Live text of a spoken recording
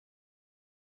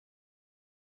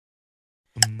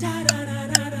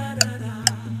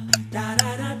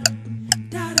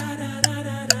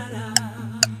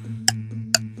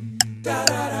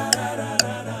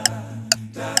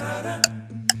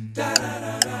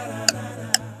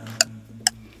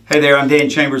Hey there, I'm Dan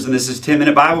Chambers, and this is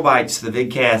 10-Minute Bible Bites, the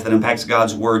vidcast that unpacks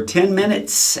God's Word 10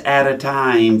 minutes at a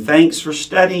time. Thanks for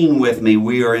studying with me.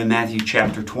 We are in Matthew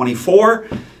chapter 24.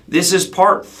 This is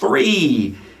part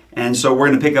 3, and so we're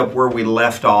going to pick up where we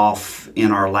left off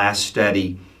in our last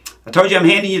study. I told you I'm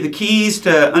handing you the keys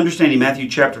to understanding Matthew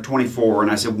chapter 24,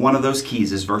 and I said one of those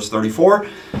keys is verse 34.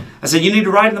 I said you need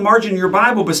to write in the margin of your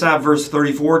Bible beside verse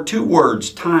 34 two words,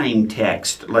 time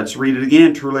text. Let's read it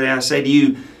again. Truly I say to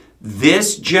you,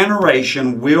 this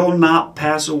generation will not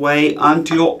pass away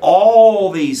until all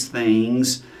these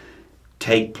things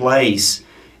take place.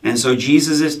 And so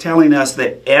Jesus is telling us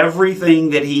that everything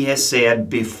that He has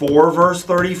said before verse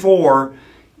 34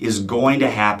 is going to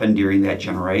happen during that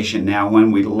generation. Now, when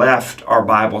we left our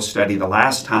Bible study the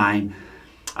last time,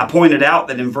 I pointed out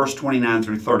that in verse 29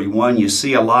 through 31, you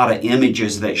see a lot of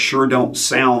images that sure don't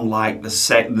sound like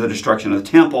the destruction of the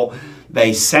temple.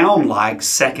 They sound like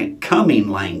second coming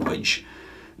language.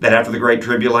 That after the Great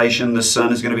Tribulation, the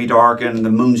sun is going to be darkened, the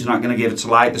moon's not going to give its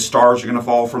light, the stars are going to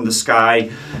fall from the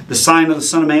sky, the sign of the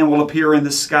Son of Man will appear in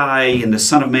the sky, and the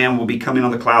Son of Man will be coming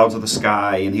on the clouds of the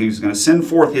sky, and He's going to send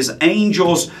forth His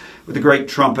angels with a great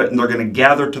trumpet, and they're going to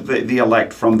gather to the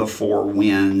elect from the four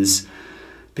winds.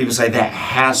 People say that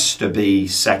has to be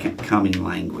second coming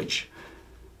language.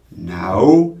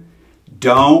 No,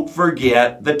 don't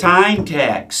forget the time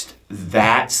text.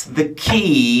 That's the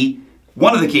key,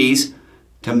 one of the keys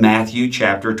to Matthew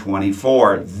chapter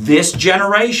 24. This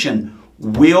generation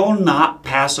will not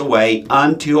pass away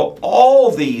until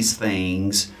all these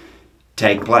things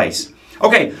take place.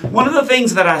 Okay, one of the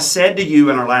things that I said to you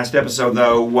in our last episode,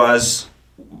 though, was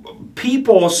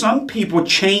some people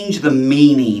change the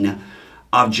meaning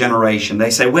of generation.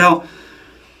 They say, well,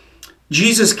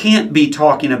 Jesus can't be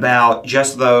talking about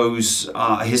just those,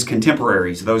 His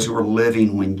contemporaries, those who were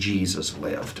living when Jesus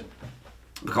lived.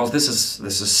 Because this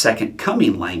is second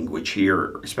coming language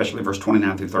here, especially verse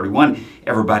 29 through 31.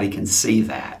 Everybody can see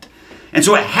that. And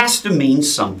so it has to mean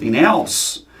something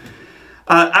else.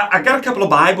 I got a couple of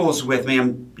Bibles with me.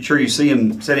 I'm sure you see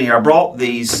them sitting here. I brought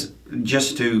these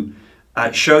just to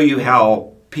show you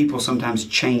how people sometimes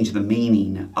change the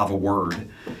meaning of a word.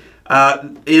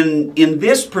 In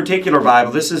this particular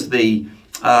Bible, this is the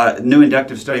New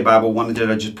Inductive Study Bible, one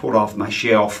that I just pulled off my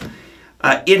shelf.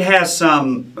 It has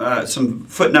some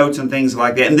footnotes and things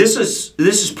like that. And this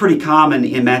is pretty common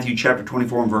in Matthew chapter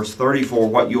 24 and verse 34,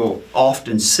 what you'll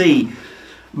often see.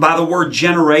 By the word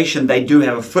generation, they do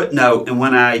have a footnote. And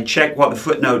when I check what the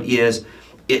footnote is,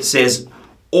 it says,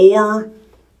 or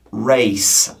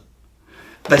race.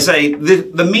 They say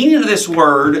the meaning of this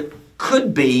word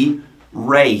could be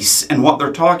race. And what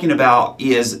they're talking about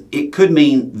is it could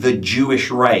mean the Jewish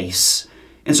race.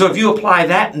 And so if you apply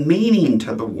that meaning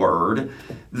to the word,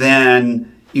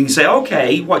 then you can say,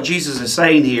 okay, what Jesus is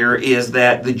saying here is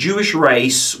that the Jewish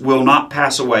race will not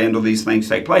pass away until these things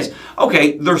take place.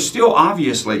 Okay, there's still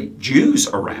obviously Jews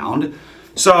around.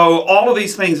 So all of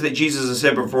these things that Jesus has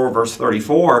said before verse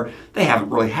 34, they haven't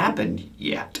really happened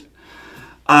yet.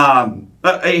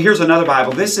 Here's another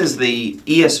Bible. This is the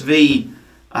ESV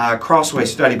Crossway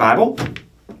Study Bible.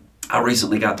 I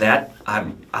recently got that.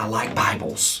 I like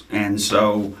Bibles, and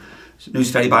so new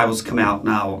study Bibles come out, and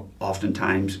I'll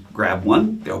oftentimes grab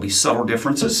one. There'll be subtle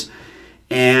differences,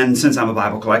 and since I'm a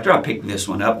Bible collector, I picked this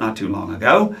one up not too long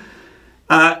ago.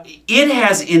 It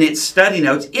has in its study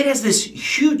notes, it has this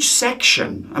huge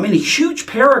section, a huge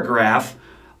paragraph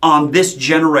on this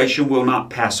generation will not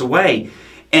pass away,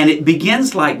 and it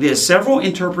begins like this. Several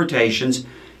interpretations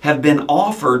have been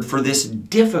offered for this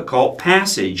difficult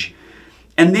passage.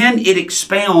 And then it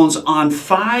expounds on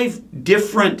 5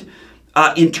 different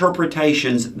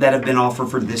interpretations that have been offered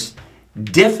for this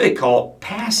difficult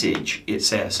passage, it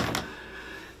says.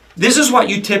 This is what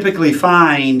you typically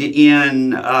find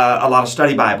in a lot of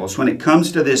study Bibles. When it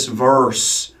comes to this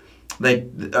verse,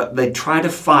 they try to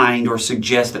find or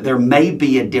suggest that there may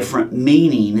be a different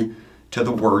meaning to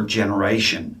the word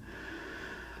generation.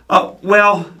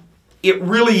 Well, it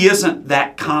really isn't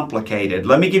that complicated.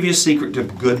 Let me give you a secret to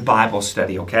good Bible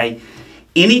study, okay?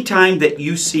 Anytime that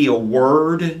you see a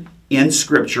word in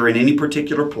Scripture in any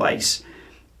particular place,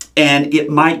 and it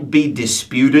might be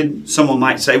disputed, someone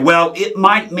might say, well, it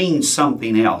might mean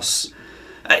something else.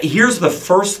 Here's the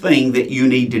first thing that you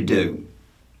need to do.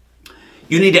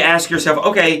 You need to ask yourself,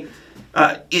 okay,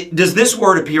 does this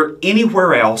word appear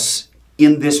anywhere else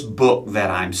in this book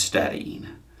that I'm studying?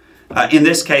 In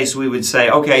this case, we would say,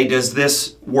 okay, does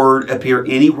this word appear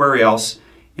anywhere else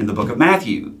in the book of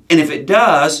Matthew? And if it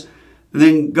does,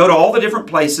 then go to all the different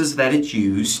places that it's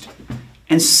used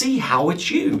and see how it's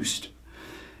used.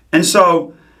 And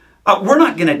so We're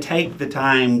not going to take the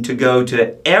time to go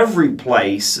to every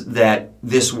place that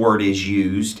this word is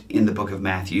used in the book of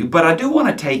Matthew, but I do want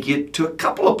to take you to a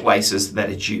couple of places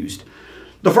that it's used.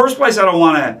 The first place I don't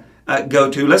want to go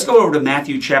to, let's go over to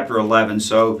Matthew chapter 11.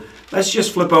 So let's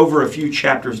just flip over a few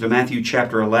chapters to Matthew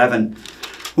chapter 11.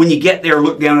 When you get there,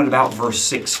 look down at about verse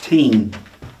 16.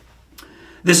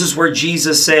 This is where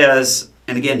Jesus says,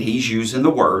 and again, he's using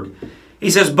the word. He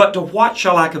says, "But to what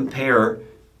shall I compare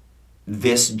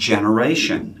this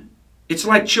generation?" It's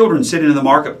like children sitting in the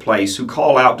marketplace who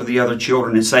call out to the other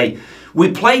children and say, "We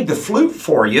played the flute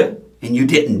for you, and you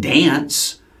didn't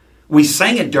dance. We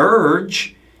sang a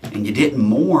dirge, and you didn't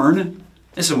mourn."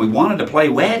 Listen, we wanted to play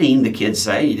wedding, the kids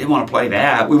say. You didn't want to play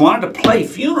that. We wanted to play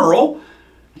funeral,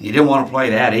 and you didn't want to play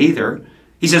that either.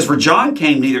 He says, "For John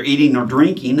came neither eating nor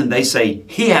drinking," and they say,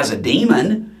 "He has a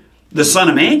demon. The Son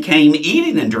of Man came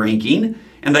eating and drinking,"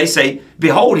 and they say,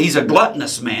 "Behold, he's a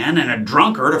gluttonous man and a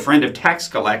drunkard, a friend of tax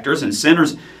collectors and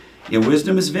sinners." Yet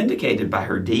wisdom is vindicated by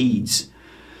her deeds.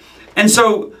 And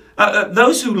so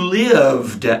those who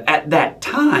lived at that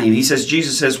time,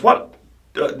 Jesus says,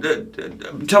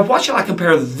 to what shall I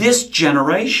compare this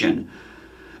generation?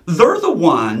 They're the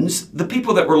ones, the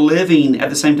people that were living at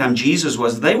the same time Jesus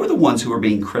was, they were the ones who were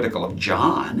being critical of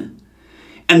John.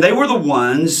 And they were the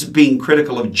ones being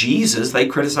critical of Jesus. They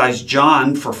criticized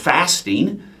John for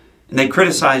fasting, and they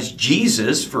criticized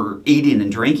Jesus for eating and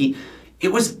drinking.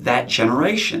 It was that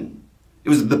generation. It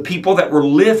was the people that were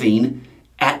living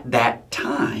at that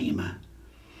time.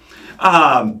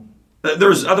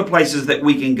 There's other places that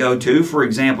we can go to. For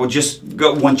example, just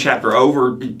go one chapter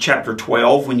over, chapter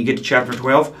 12. When you get to chapter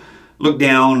 12, look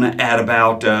down at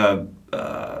about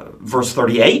verse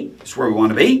 38. That's where we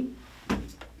want to be.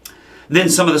 "Then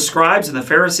some of the scribes and the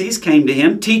Pharisees came to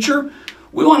him. 'Teacher,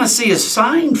 we want to see a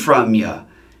sign from you.'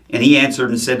 And he answered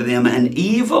and said to them, 'An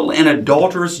evil and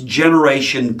adulterous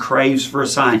generation craves for a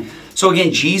sign.'" So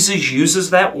again, Jesus uses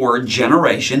that word,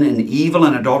 generation, an evil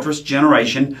and adulterous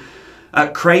generation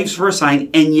craves for a sign,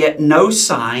 and yet no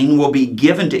sign will be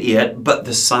given to it but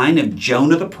the sign of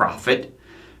Jonah the prophet.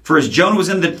 For as Jonah was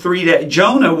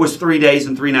Jonah was 3 days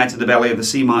and 3 nights in the belly of the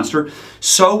sea monster,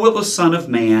 so will the Son of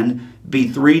Man be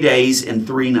 3 days and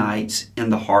 3 nights in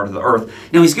the heart of the earth.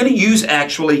 Now he's going to use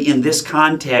actually in this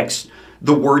context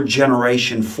the word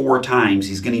generation 4 times.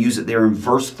 He's going to use it there in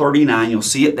verse 39. You'll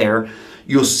see it there.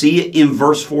 You'll see it in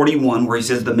verse 41 where he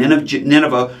says the men of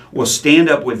Nineveh will stand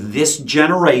up with this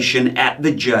generation at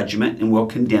the judgment and will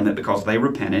condemn it because they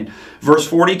repented. Verse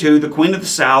 42, the queen of the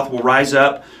south will rise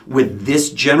up with this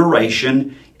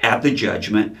generation at the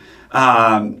judgment.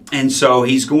 And so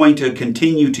he's going to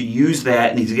continue to use that,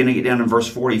 and he's going to get down in verse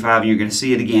 45, and you're going to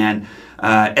see it again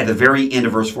at the very end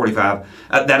of verse 45.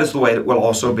 That is the way it will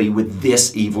also be with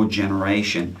this evil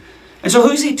generation. And so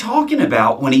who's he talking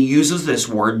about when he uses this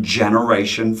word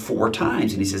generation 4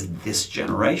 times? And he says, this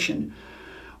generation.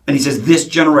 And he says, this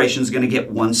generation is going to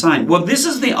get one sign. Well, this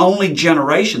is the only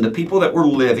generation, the people that were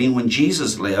living when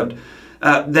Jesus lived,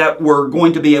 that were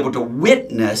going to be able to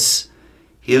witness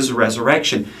his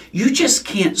resurrection. You just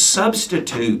can't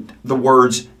substitute the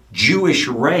words Jewish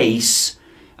race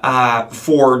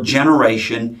for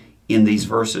generation in these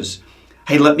verses.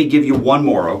 Hey, let me give you one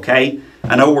more, okay?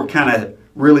 I know we're kind of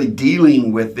really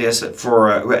dealing with this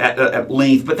at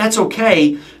length, but that's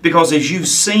okay, because as you've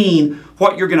seen,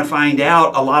 what you're going to find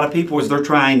out, a lot of people, as they're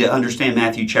trying to understand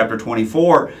Matthew chapter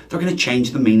 24, they're going to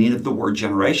change the meaning of the word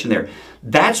generation there.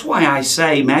 That's why I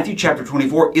say Matthew chapter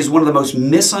 24 is one of the most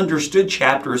misunderstood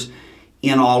chapters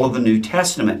in all of the New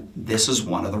Testament. This is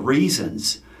one of the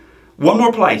reasons. One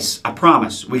more place, I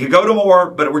promise. We could go to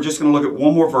more, but we're just going to look at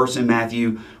one more verse in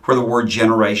Matthew where the word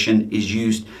generation is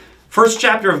used. First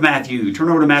chapter of Matthew. Turn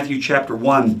over to Matthew chapter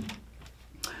 1.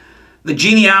 The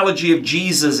genealogy of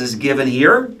Jesus is given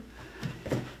here.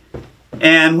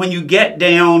 And when you get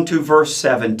down to verse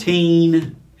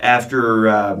 17,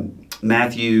 after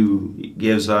Matthew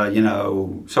gives,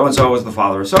 so-and-so is the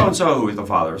father of so-and-so, who is the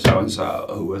father of so-and-so,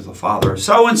 who is the father of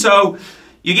so-and-so.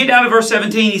 You get down to verse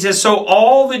 17, he says, so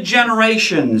all the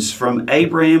generations from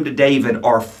Abraham to David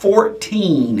are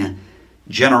 14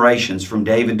 generations. From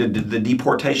David to the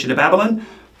deportation to Babylon,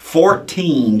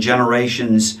 14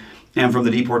 generations. And from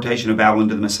the deportation of Babylon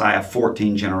to the Messiah,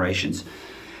 14 generations.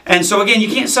 And so again, you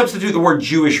can't substitute the word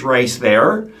Jewish race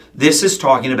there. This is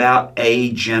talking about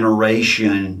a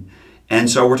generation. And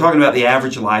so we're talking about the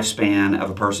average lifespan of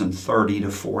a person, 30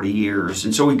 to 40 years.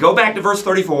 And so we go back to verse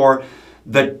 34.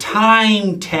 The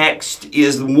time text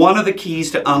is one of the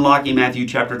keys to unlocking Matthew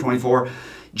chapter 24.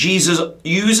 Jesus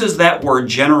uses that word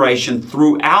generation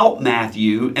throughout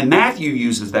Matthew, and Matthew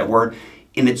uses that word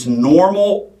in its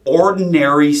normal,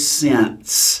 ordinary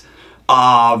sense.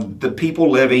 of the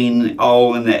people living, in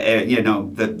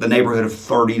the neighborhood of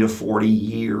 30 to 40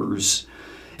 years.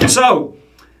 And so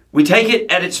we take it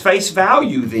at its face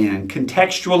value then.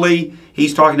 Contextually,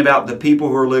 he's talking about the people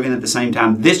who are living at the same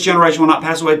time. This generation will not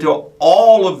pass away until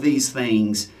all of these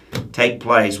things take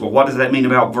place. Well, what does that mean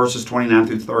about verses 29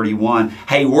 through 31?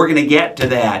 Hey, we're going to get to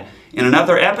that in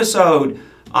another episode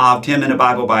of 10 Minute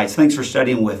Bible Bites. Thanks for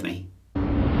studying with me.